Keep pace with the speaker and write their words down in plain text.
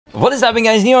What is happening,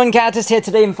 guys? Neon Cactus here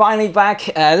today and finally back,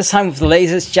 this time with the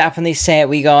latest Japanese set.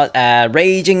 We got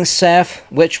Raging Surf,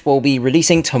 which will be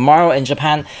releasing tomorrow in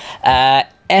Japan,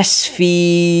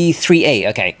 SV3A,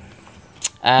 okay.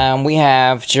 We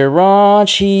have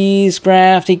Jirachi's,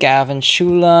 Crafty, Gavin,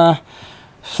 Shula,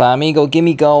 Flamigo,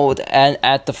 Gimme Gold, and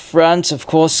at the front, of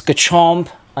course, Gachomp.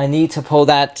 I need to pull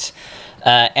that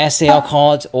SAR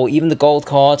card or even the gold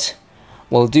card.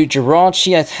 We'll do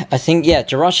Jirachi, I think, yeah,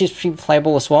 Jirachi is pretty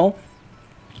playable as well.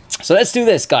 So let's do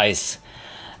this, guys.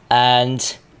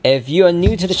 And if you are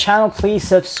new to the channel, please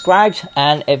subscribe.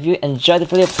 And if you enjoyed the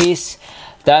video, please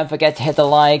don't forget to hit the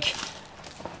like.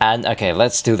 And okay,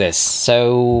 let's do this.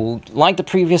 So, like the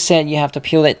previous set, you have to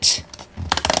peel it.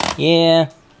 Yeah.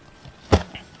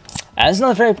 And it's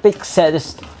not a very big set.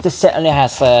 This set only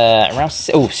has around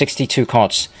 62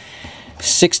 cards.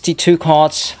 62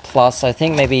 cards plus, I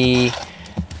think, maybe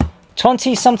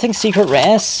 20-something secret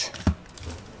rares.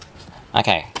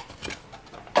 Okay.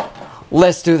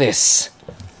 Let's do this.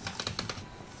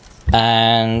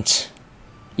 And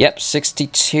yep,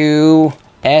 62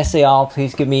 SAR.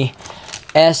 Please give me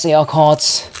SAR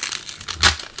cards.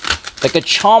 Like a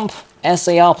Chomp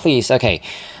SAR, please. Okay.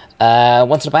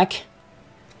 One to the back.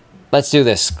 Let's do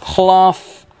this.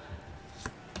 Cloth,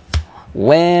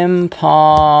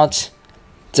 Wimpod,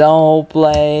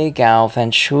 Double,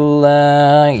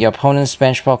 Galvantula. Your opponent's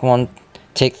bench Pokemon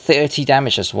take 30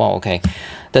 damage as well. Okay.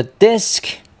 The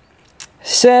disc.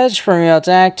 Search from your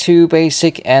deck 2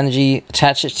 basic energy,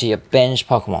 attach it to your bench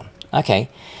Pokemon. Okay.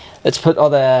 Let's put all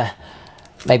the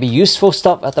maybe useful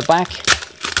stuff at the back.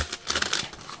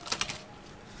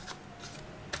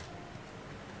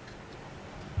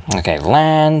 Okay,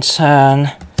 Lantern,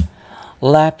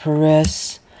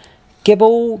 Lapras,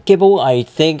 Gibble, I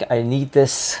think I need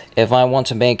this if I want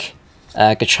to make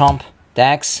Gachomp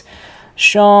decks.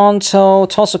 Shanto,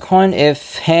 toss a coin.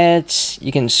 If heads,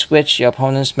 you can switch your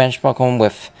opponent's bench Pokemon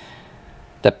with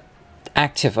the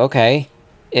active, okay.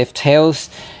 If tails,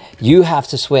 you have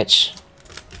to switch.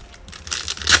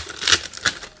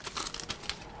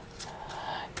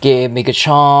 Give me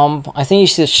Gachomp. I think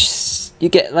you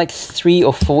get like 3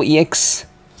 or 4 EX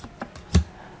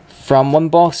from one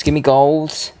box. Give me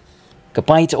gold.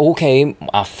 Goodbye to okay.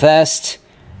 Our first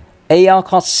AR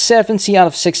card, 70 out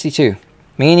of 62.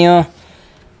 Meania.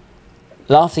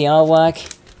 Love the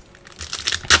artwork.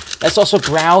 Let's also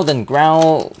Groudon.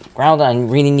 Groudon, I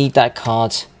really need that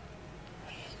card.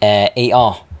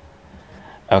 AR.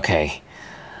 Okay.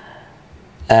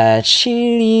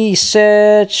 Chili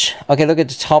Search. Okay, look at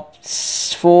the top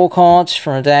 4 cards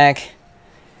from a deck.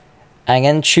 And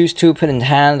then choose 2, put in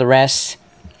hand, the rest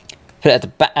put at the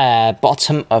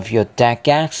bottom of your deck.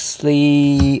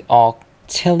 Ghastly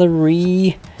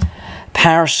Artillery,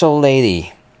 Parasol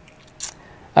Lady.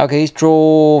 Okay,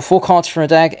 draw 4 cards from a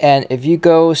deck, and if you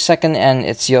go second and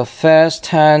it's your first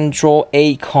turn, draw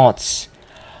 8 cards.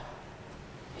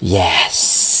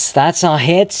 Yes, that's our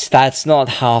hit. That's not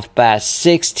half bad.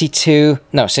 76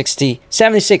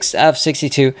 out of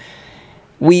 62.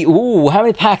 Ooh, how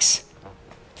many packs?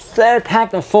 3rd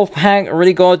pack and 4th pack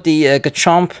already got the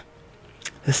Gachomp.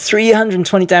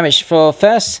 320 damage for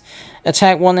first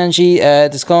attack, 1 energy,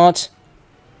 discard.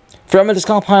 From a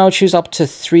discard pile, choose up to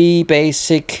 3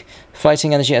 basic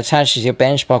fighting energy attached to your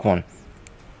bench Pokemon.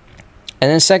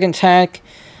 And then second attack,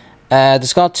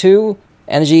 discard 2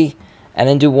 energy, and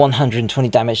then do 120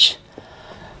 damage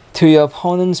to your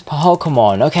opponent's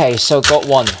Pokemon. Okay, so got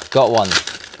one.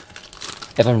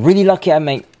 If I'm really lucky, I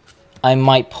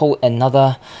might pull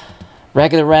another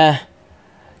regular rare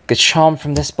Gachomp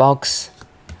from this box.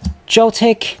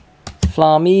 Joltik,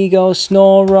 Flamigo,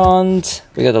 Snorunt.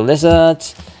 We got a Lizard.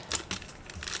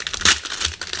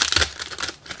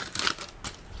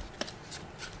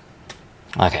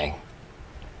 Okay.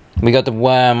 We got the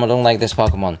Worm. I don't like this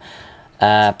Pokemon.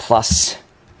 Plus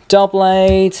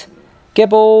Doublade,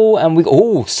 Gibble, and we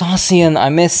Sarsian. I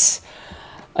miss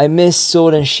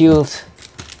Sword and Shield.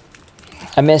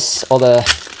 I miss all the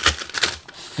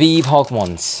V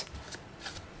Pokemons.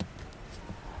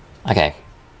 Okay.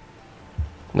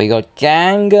 We got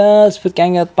Gengar. Let's put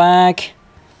Gengar back.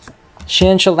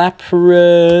 Chinchilla,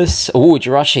 Lapras.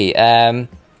 Jirachi.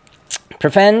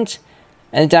 Prevent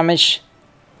any damage.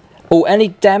 Any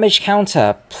damage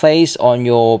counter placed on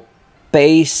your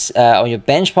base, on your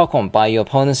bench Pokemon by your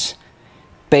opponent's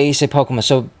basic Pokemon.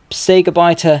 So say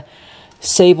goodbye to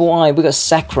Sableye. We got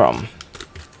Sacrum.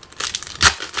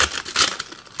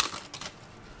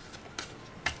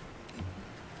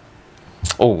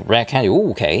 Rare candy.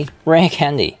 Okay. Rare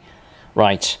candy.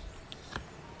 Right.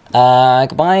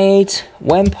 Goodbye.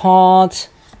 Wimpod.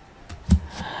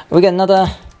 We got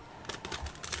another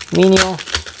Menial.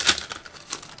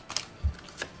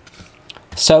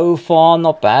 So far,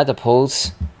 not bad, the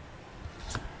pulls.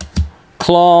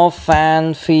 Claw,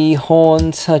 Fanfi,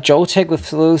 Horn, Joltik with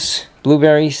those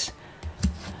blueberries.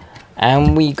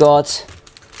 And we got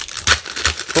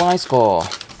Gliscor.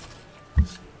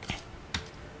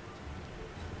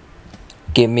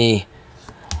 Give me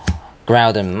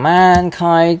Groudon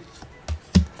Mankind.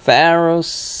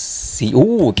 Pharaohs.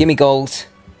 Ooh, give me gold.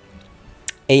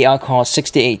 AR card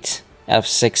 68 out of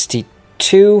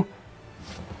 62.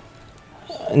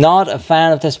 Not a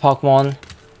fan of this Pokemon.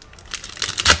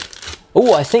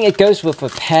 Oh, I think it goes with a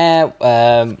pair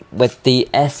with the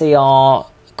SAR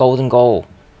Golden Goal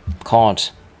card.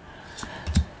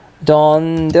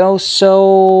 Dondoso,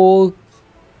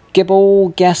 Gibble,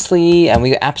 Ghastly, and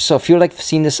we got Absol. I feel like I've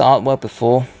seen this artwork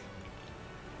before.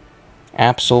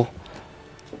 Absol.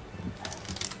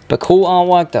 But cool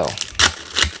artwork though.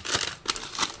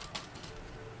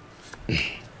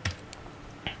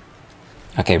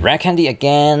 Okay, Rare Candy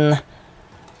again.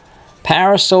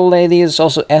 Parasol Lady is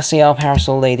also SAR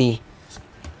Parasol Lady.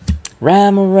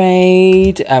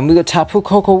 Ramarade. And we got Tapu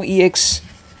Koko EX.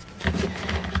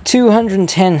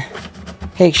 210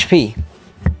 HP.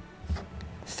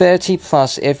 30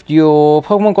 plus. If your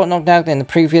Pokemon got knocked out in the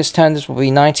previous turn, this will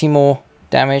be 90 more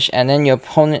damage. And then your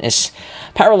opponent is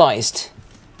paralyzed.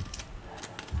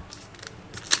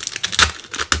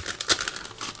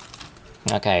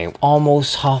 Okay,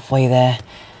 almost halfway there.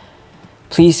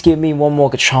 Please give me one more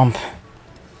Garchomp.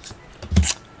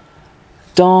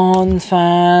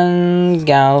 Donphan,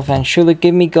 Galvan, Shula,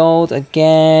 give me gold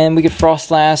again. We get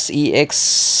Frostlass,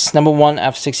 EX, number 1 out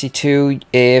of 62.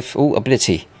 If,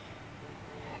 ability.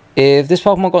 If this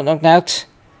Pokemon got knocked out,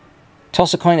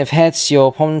 toss a coin. If heads, your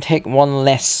opponent take one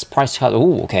less price card.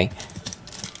 Ooh, okay.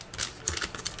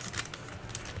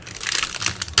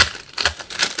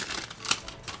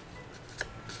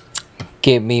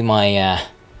 Give me my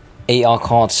AR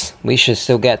cards. We should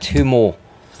still get 2 more.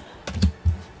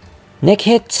 Nick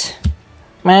Hit,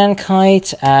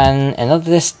 Mankite, and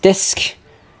another disc.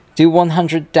 Do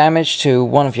 100 damage to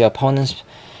one of your opponent's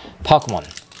Pokemon.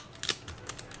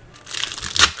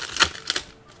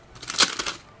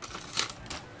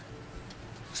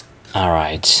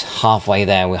 Alright, halfway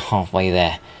there, we're halfway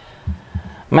there.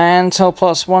 Mantle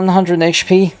plus 100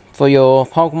 HP for your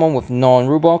Pokemon with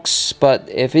non-Rubox, but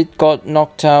if it got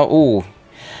knocked out,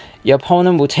 your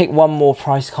opponent will take 1 more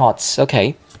prize cards.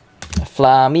 Okay.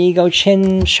 Flamigo,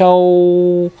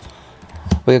 Chinchou.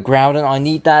 With Groudon, I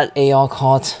need that AR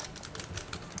card.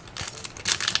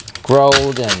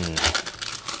 Groudon.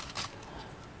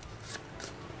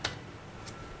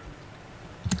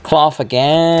 Cloth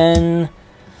again.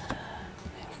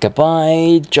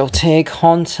 Goodbye, Joltik,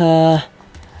 Haunter.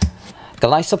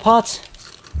 Golisopod.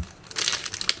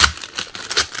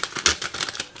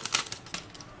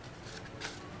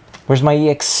 Where's my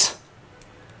EX?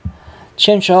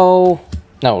 Chinchou.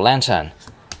 No, Lantern.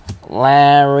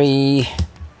 Larry.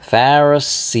 Pharaoh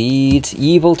Seed.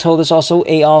 Evil Toe. There's also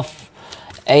AR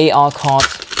card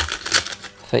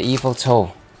for Evil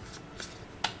Toe.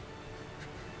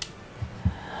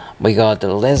 We got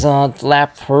the Lizard,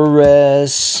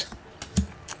 Lapras.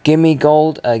 Gimme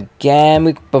Gold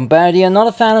again. Bombardier. Not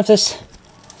a fan of this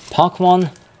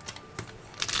Pokemon.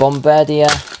 Bombardier.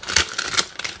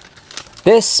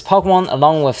 This Pokemon,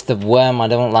 along with the Worm, I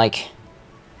don't like.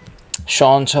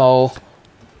 Shanto.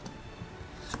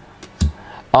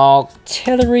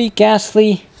 Artillery,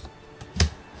 Ghastly.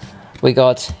 We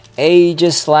got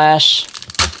Aegislash.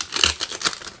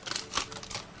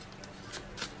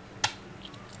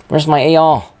 Where's my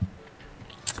AR?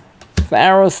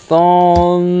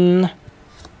 Pharaothorn.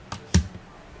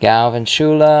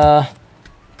 Galvantula.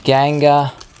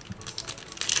 Ganga.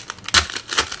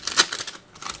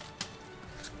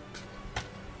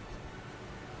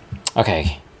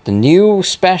 Okay, the new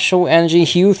special energy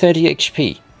heal 30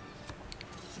 HP.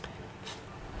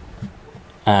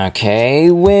 Okay,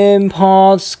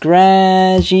 Wimpod,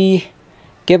 Scraggy,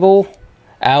 Gibble.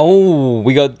 Oh,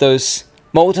 we got those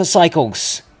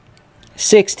motorcycles.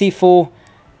 74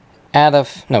 out of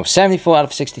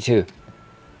 62.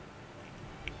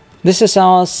 This is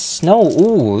our snow.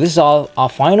 Ooh, this is our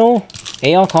final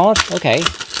AR card. Okay.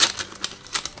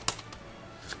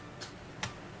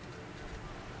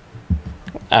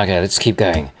 Okay, let's keep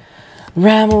going.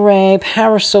 Ramoray,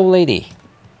 Parasol Lady.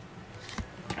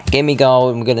 Give me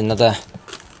gold, and we got another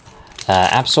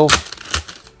Absol.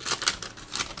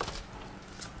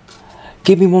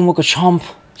 Give me one more Garchomp.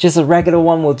 Just a regular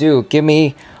one will do. Give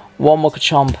me one more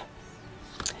Garchomp.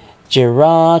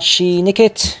 Jirachi,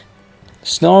 Nickit,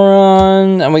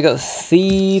 Snorunt, and we got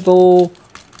Thievul.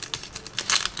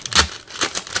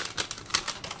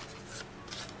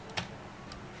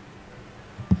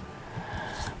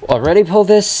 already pulled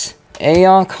this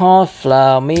AR card,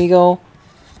 Flamigo.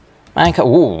 Manco.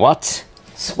 Ooh, what?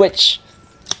 Switch.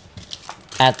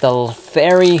 At the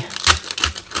very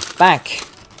back.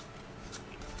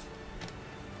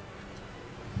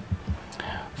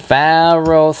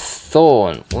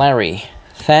 Thorn, Larry,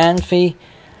 Fanfi,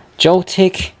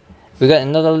 Jotik. We got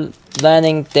another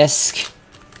learning disc.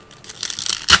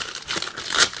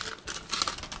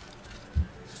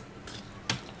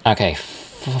 Okay,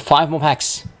 5 more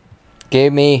packs.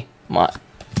 Give me my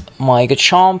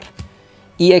Garchomp,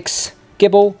 EX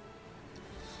Gibble.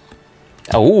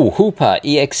 Oh, Hooper,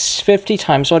 EX 50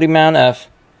 times all the amount of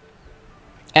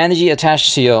energy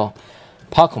attached to your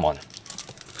Pokemon.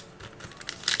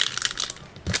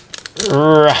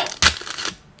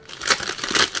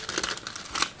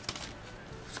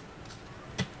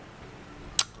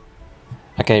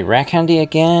 Okay, Rat Candy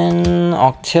again,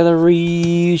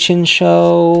 Octillery,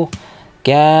 Chinchou,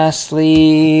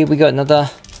 Ghastly, we got another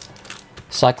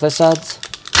Cyclizard.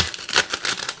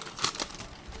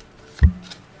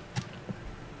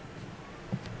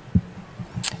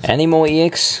 Any more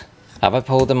EX? Have I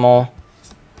pulled them all?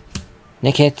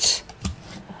 Nickit,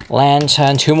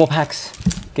 Lantern, 2 more packs.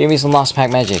 Give me some last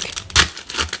pack magic.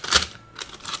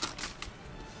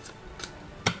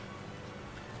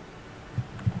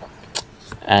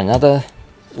 Another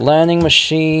learning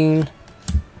machine.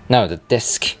 No, the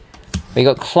disc. We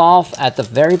got cloth at the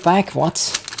very back. What?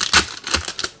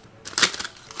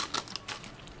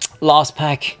 Last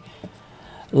pack.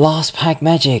 Last pack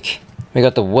magic. We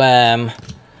got the worm.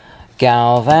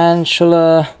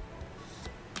 Galvantula.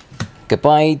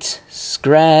 Gabite.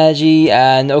 Scraggy.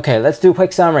 And okay, let's do a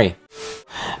quick summary.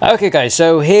 Okay guys,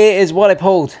 so here is what I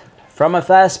pulled from my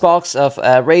first box of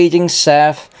Raging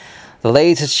Surf. The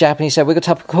latest Japanese set. We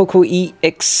got Coco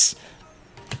EX,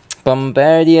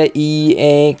 Bombardier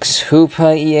EX,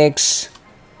 Hooper EX,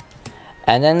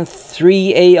 and then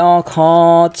 3 AR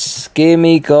cards,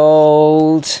 Gimme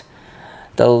Gold,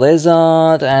 the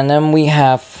Lizard, and then we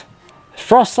have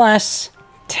Frostlass,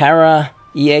 Terra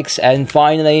EX, and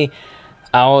finally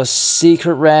our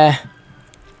secret rare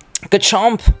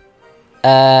Garchomp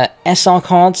SR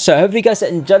cards. So hopefully you guys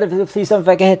enjoyed the video. Please don't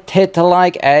forget to hit the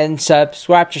like and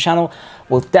subscribe to the channel.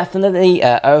 We'll definitely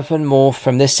open more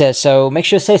from this set, so make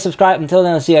sure to stay subscribed. Until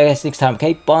then, I'll see you guys next time.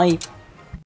 Okay, bye.